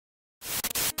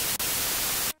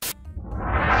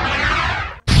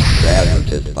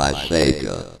by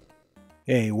Sega.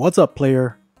 Hey, what's up,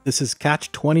 player? This is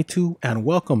Catch22 and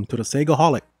welcome to the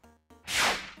Segaholic.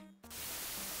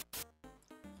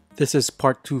 This is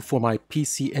part 2 for my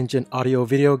PC Engine audio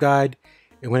video guide,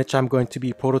 in which I'm going to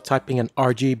be prototyping an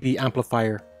RGB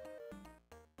amplifier.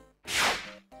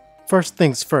 First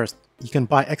things first, you can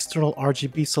buy external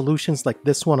RGB solutions like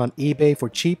this one on eBay for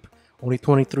cheap, only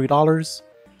 $23.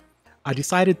 I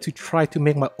decided to try to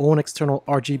make my own external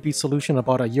RGB solution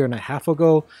about a year and a half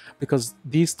ago because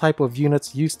these type of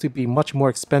units used to be much more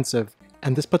expensive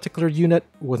and this particular unit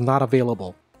was not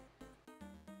available.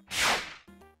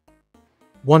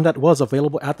 One that was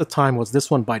available at the time was this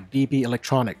one by DB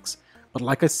Electronics, but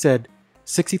like I said,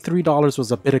 $63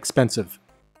 was a bit expensive.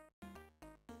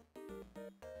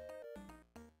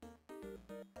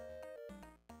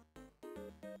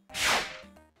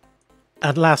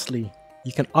 And lastly,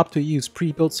 you can opt to use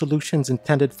pre-built solutions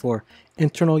intended for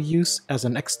internal use as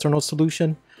an external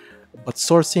solution, but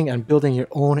sourcing and building your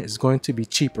own is going to be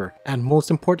cheaper and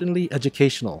most importantly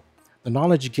educational. The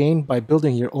knowledge gained by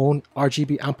building your own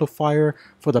RGB amplifier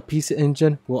for the PC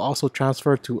Engine will also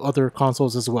transfer to other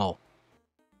consoles as well.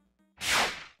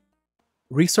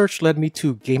 Research led me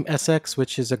to GameSX,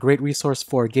 which is a great resource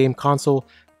for game console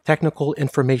technical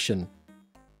information.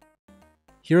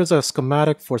 Here's a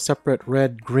schematic for separate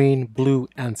red, green, blue,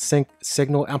 and sync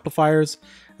signal amplifiers,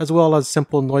 as well as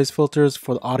simple noise filters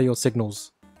for the audio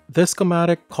signals. This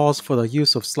schematic calls for the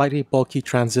use of slightly bulky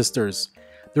transistors.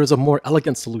 There's a more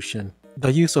elegant solution,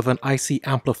 the use of an IC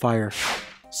amplifier.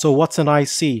 So what's an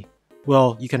IC?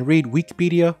 Well, you can read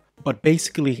Wikipedia, but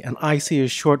basically an IC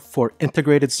is short for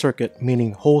integrated circuit,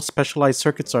 meaning whole specialized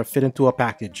circuits are fit into a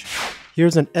package.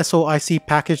 Here's an SOIC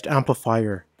packaged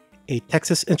amplifier, a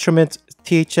Texas Instruments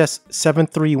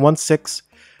THS-7316,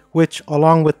 which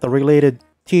along with the related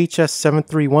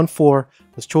THS-7314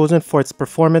 was chosen for its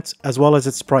performance as well as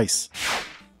its price.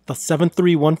 The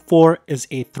 7314 is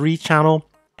a 3-channel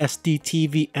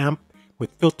SDTV amp with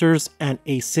filters and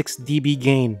a 6 dB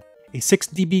gain. A 6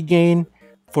 dB gain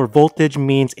for voltage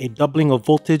means a doubling of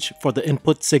voltage for the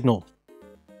input signal.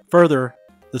 Further,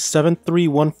 the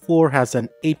 7314 has an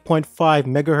 8.5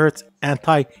 MHz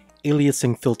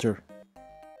anti-aliasing filter.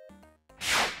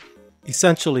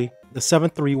 Essentially, the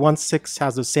 7316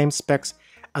 has the same specs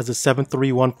as the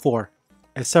 7314,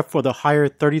 except for the higher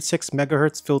 36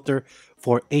 MHz filter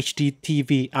for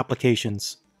HDTV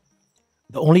applications.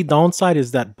 The only downside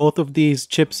is that both of these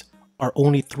chips are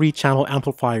only 3-channel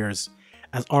amplifiers,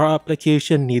 as our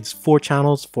application needs 4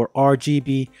 channels for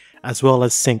RGB as well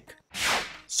as sync.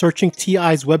 Searching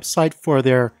TI's website for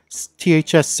their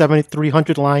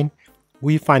THS-7300 line,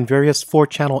 we find various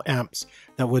 4-channel amps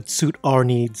that would suit our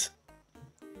needs.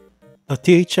 The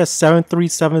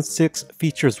THS-7376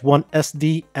 features 1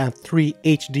 SD and 3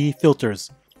 HD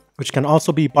filters, which can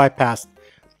also be bypassed,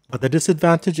 but the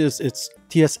disadvantage is its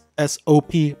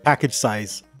TSSOP package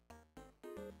size.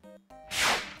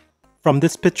 From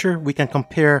this picture, we can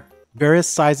compare various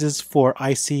sizes for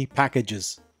IC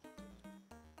packages.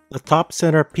 The top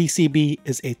center PCB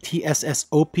is a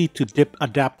TSSOP to DIP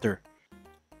adapter.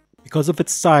 Because of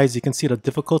its size, you can see the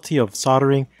difficulty of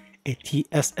soldering a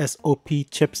TSSOP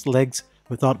chip's legs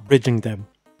without bridging them.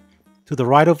 To the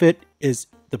right of it is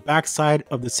the back side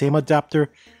of the same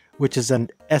adapter, which is an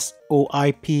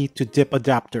SOIP to DIP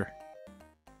adapter.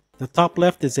 The top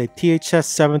left is a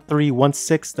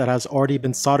THS-7316 that has already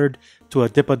been soldered to a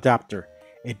DIP adapter.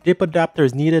 A DIP adapter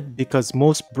is needed because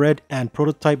most bread and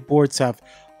prototype boards have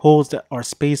holes that are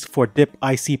spaced for DIP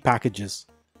IC packages.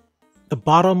 The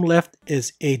bottom left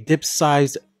is a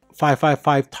DIP-sized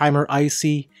 555 timer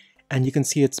IC, and you can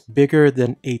see it's bigger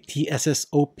than a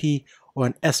TSSOP or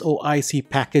an SOIC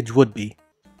package would be.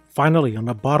 Finally, on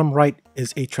the bottom right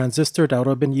is a transistor that would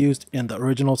have been used in the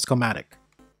original schematic.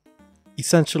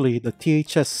 Essentially, the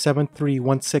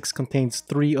THS-7316 contains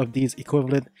 3 of these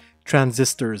equivalent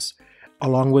transistors,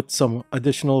 along with some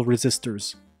additional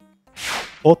resistors.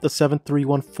 Both the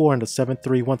 7314 and the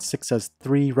 7316 has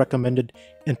 3 recommended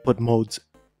input modes: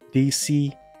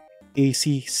 DC,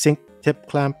 AC sync tip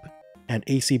clamp, and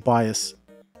AC bias.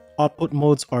 Output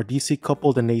modes are DC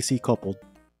coupled and AC coupled.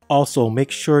 Also,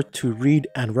 make sure to read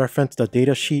and reference the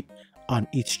datasheet on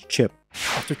each chip.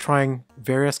 After trying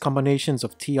various combinations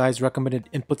of TI's recommended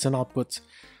inputs and outputs,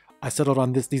 I settled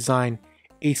on this design: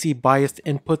 AC biased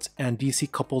inputs and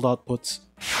DC coupled outputs.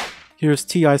 Here's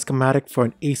TI's schematic for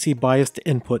an AC biased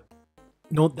input.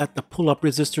 Note that the pull-up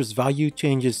resistor's value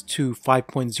changes to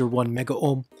 5.01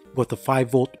 megaohm with a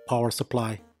 5-volt power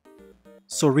supply.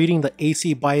 So reading the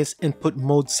AC bias input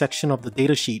mode section of the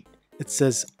datasheet, it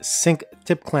says sync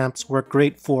tip clamps work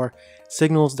great for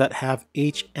signals that have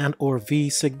H and or V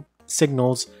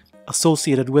signals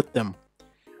associated with them.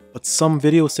 But some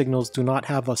video signals do not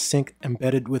have a sync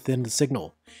embedded within the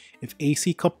signal. If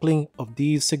AC coupling of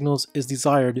these signals is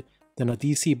desired, then a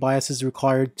DC bias is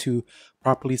required to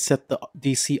properly set the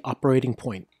DC operating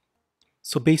point.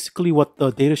 So basically what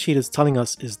the datasheet is telling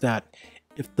us is that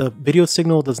if the video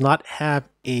signal does not have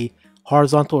a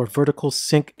horizontal or vertical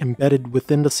sync embedded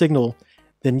within the signal,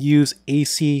 then use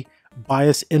AC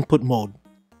bias input mode.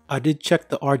 I did check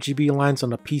the RGB lines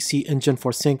on the PC Engine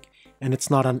for sync, and it's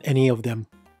not on any of them.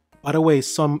 By the way,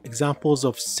 some examples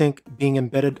of sync being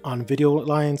embedded on video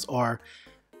lines are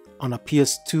on a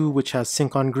PS2, which has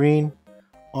sync on green,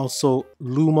 also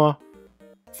Luma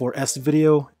for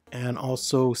S-Video, and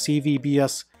also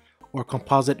CVBS or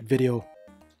composite video.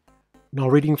 Now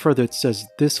reading further, it says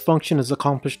this function is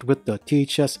accomplished with the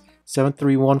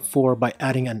THS7314 by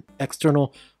adding an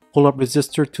external pull-up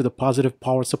resistor to the positive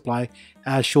power supply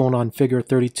as shown on figure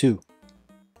 32.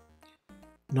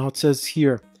 Now it says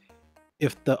here,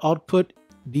 if the output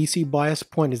DC bias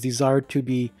point is desired to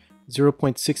be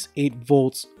 0.68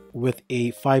 volts with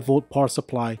a 5 volt power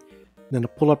supply, then the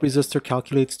pull-up resistor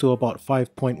calculates to about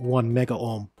 5.1 mega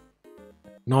ohm.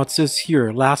 Now it says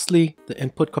here, lastly, the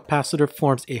input capacitor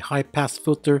forms a high-pass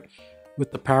filter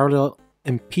with the parallel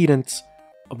impedance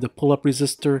of the pull-up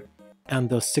resistor and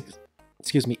the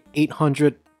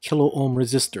 800 kilo ohm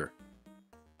resistor.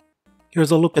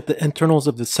 Here's a look at the internals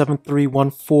of the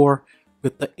 7314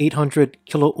 with the 800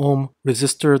 kilo ohm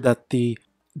resistor that the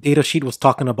datasheet was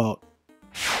talking about.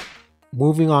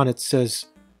 Moving on, it says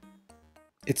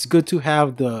it's good to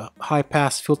have the high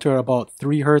pass filter about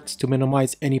 3 Hz to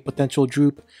minimize any potential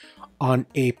droop on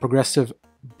a progressive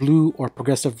blue or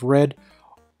progressive red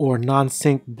or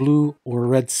non-sync blue or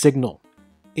red signal.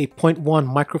 A 0.1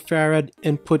 microfarad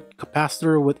input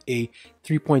capacitor with a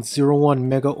 3.01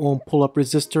 mega ohm pull-up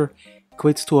resistor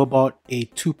equates to about a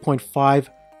 2.5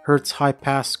 Hz high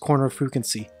pass corner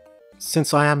frequency.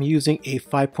 Since I am using a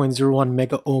 5.01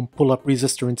 mega ohm pull-up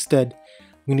resistor instead,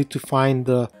 we need to find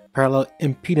the parallel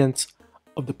impedance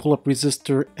of the pull-up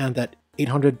resistor and that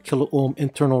 800 kilo ohm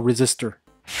internal resistor.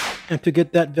 And to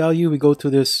get that value, we go to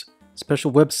this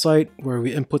special website where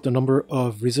we input the number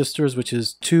of resistors, which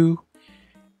is 2,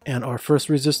 and our first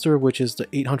resistor, which is the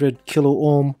 800 kilo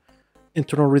ohm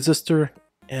internal resistor,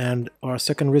 and our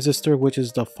second resistor, which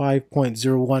is the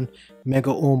 5.01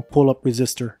 mega ohm pull-up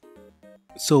resistor.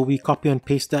 So we copy and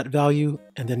paste that value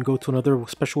and then go to another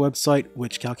special website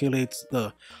which calculates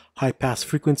the high pass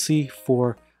frequency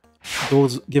for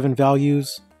those given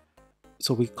values.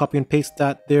 So we copy and paste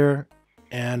that there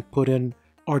and put in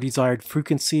our desired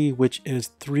frequency, which is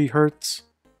 3 Hz,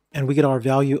 and we get our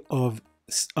value of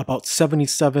about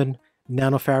 77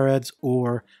 nanofarads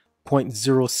or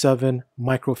 0.07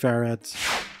 microfarads.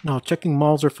 Now checking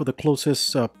Mauser for the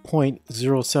closest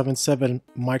 0.077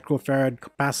 microfarad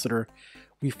capacitor,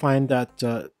 we find that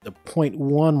the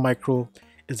 0.1 micro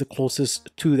is the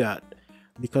closest to that,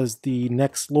 because the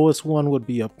next lowest one would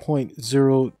be a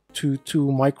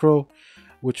 0.022 micro,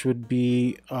 which would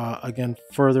be again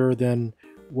further than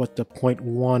what the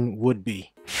 0.1 would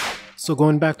be. So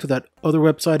going back to that other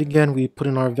website again, we put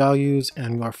in our values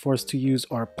and we are forced to use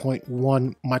our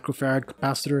 0.1 microfarad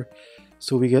capacitor.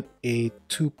 So we get a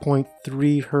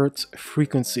 2.3 Hertz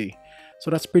frequency. So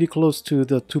that's pretty close to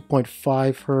the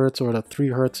 2.5 Hertz or the 3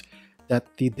 Hertz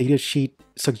that the datasheet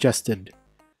suggested.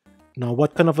 Now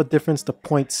what kind of a difference the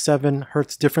 0.7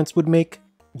 Hertz difference would make?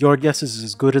 Your guess is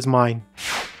as good as mine.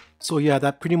 So yeah,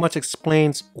 that pretty much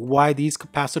explains why these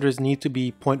capacitors need to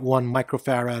be 0.1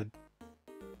 microfarad.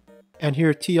 And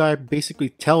here TI basically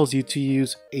tells you to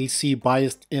use AC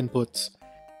biased inputs.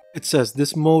 It says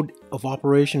this mode of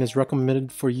operation is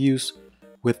recommended for use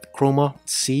with chroma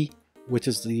C, which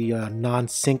is the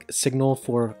non-sync signal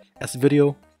for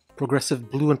S-Video,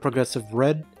 progressive blue and progressive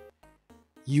red,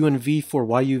 U and V for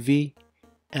YUV,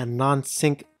 and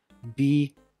non-sync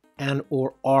B and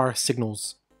or R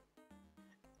signals.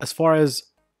 As far as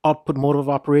output mode of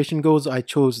operation goes, I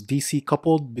chose DC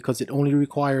coupled because it only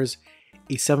requires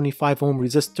a 75 ohm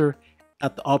resistor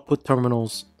at the output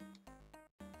terminals.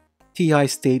 TI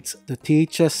states the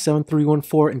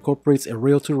THS7314 incorporates a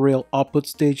rail-to-rail output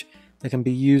stage that can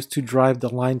be used to drive the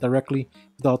line directly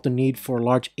without the need for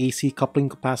large AC coupling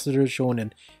capacitors shown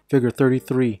in figure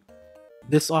 33.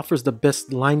 This offers the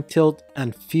best line tilt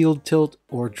and field tilt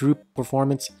or droop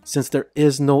performance since there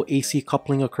is no AC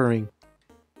coupling occurring.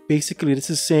 Basically, this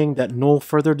is saying that no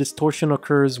further distortion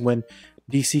occurs when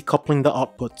DC coupling the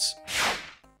outputs.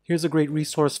 Here's a great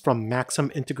resource from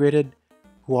Maxim Integrated,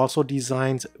 who also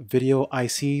designs video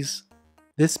ICs.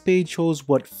 This page shows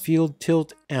what field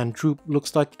tilt and droop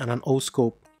looks like on an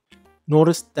O-scope.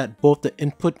 Notice that both the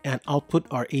input and output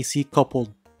are AC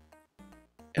coupled.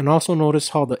 And also notice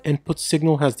how the input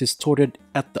signal has distorted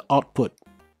at the output.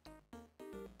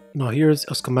 Now here's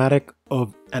a schematic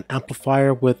of an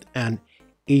amplifier with an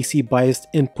AC biased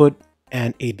input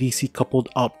and a DC coupled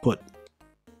output.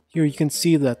 Here you can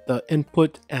see that the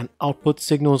input and output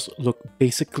signals look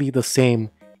basically the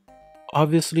same.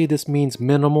 Obviously this means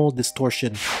minimal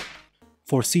distortion.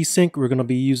 For C-Sync we're going to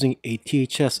be using a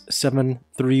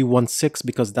THS7316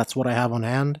 because that's what I have on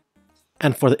hand.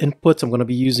 And for the inputs I'm going to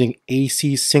be using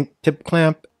AC sync tip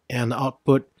clamp, and the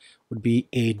output would be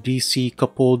a DC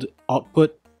coupled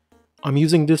output. I'm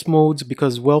using this modes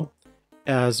because, well,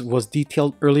 as was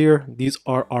detailed earlier, these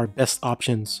are our best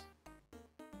options.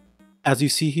 As you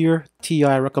see here,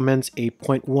 TI recommends a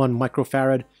 0.1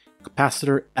 microfarad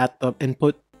capacitor at the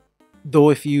input, though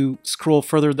if you scroll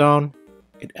further down,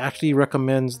 it actually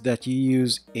recommends that you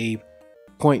use a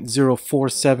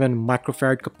 0.047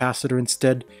 microfarad capacitor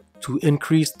instead to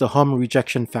increase the hum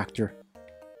rejection factor.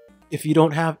 If you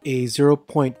don't have a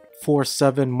 0.47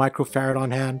 microfarad on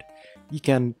hand, you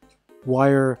can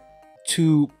wire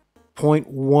two 0.1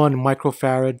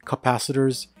 microfarad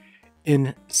capacitors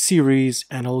in series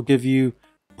and it'll give you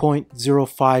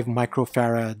 0.05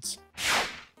 microfarads.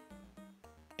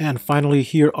 And finally,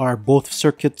 here are both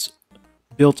circuits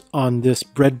built on this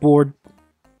breadboard.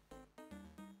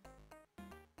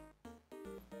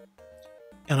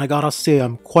 And I gotta say,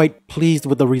 I'm quite pleased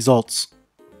with the results.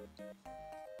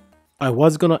 I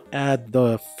was gonna add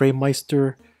the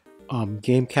FrameMeister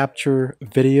game capture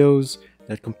videos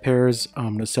that compares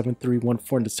the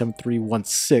 7314 and the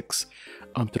 7316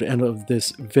 to the end of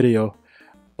this video,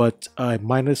 but I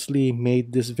mindlessly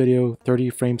made this video 30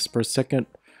 frames per second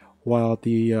while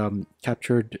the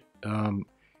captured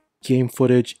game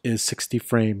footage is 60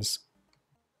 frames.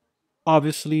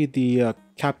 Obviously the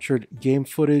captured game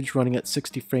footage running at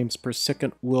 60 frames per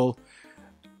second will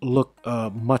look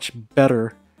much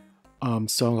better,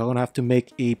 so I'm gonna have to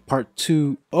make a part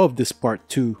 2 of this part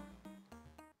 2.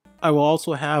 I will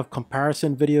also have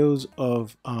comparison videos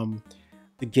of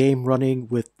the game running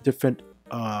with different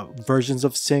versions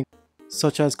of sync,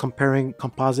 such as comparing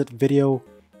composite video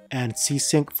and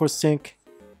C-Sync for sync,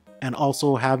 and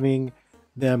also having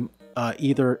them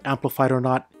either amplified or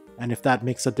not, and if that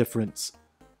makes a difference.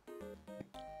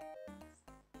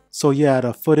 So yeah,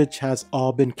 the footage has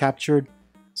all been captured,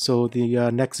 so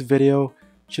the next video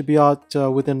should be out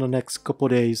within the next couple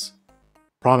days.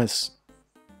 Promise.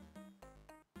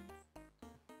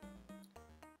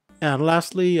 And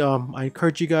lastly, I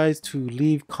encourage you guys to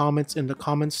leave comments in the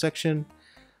comments section.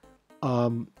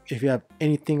 If you have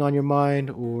anything on your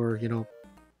mind, or you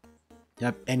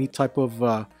have any type of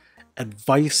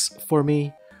advice for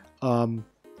me,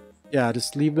 yeah,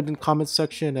 just leave it in the comments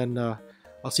section, and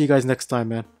I'll see you guys next time,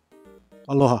 man.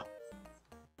 Aloha.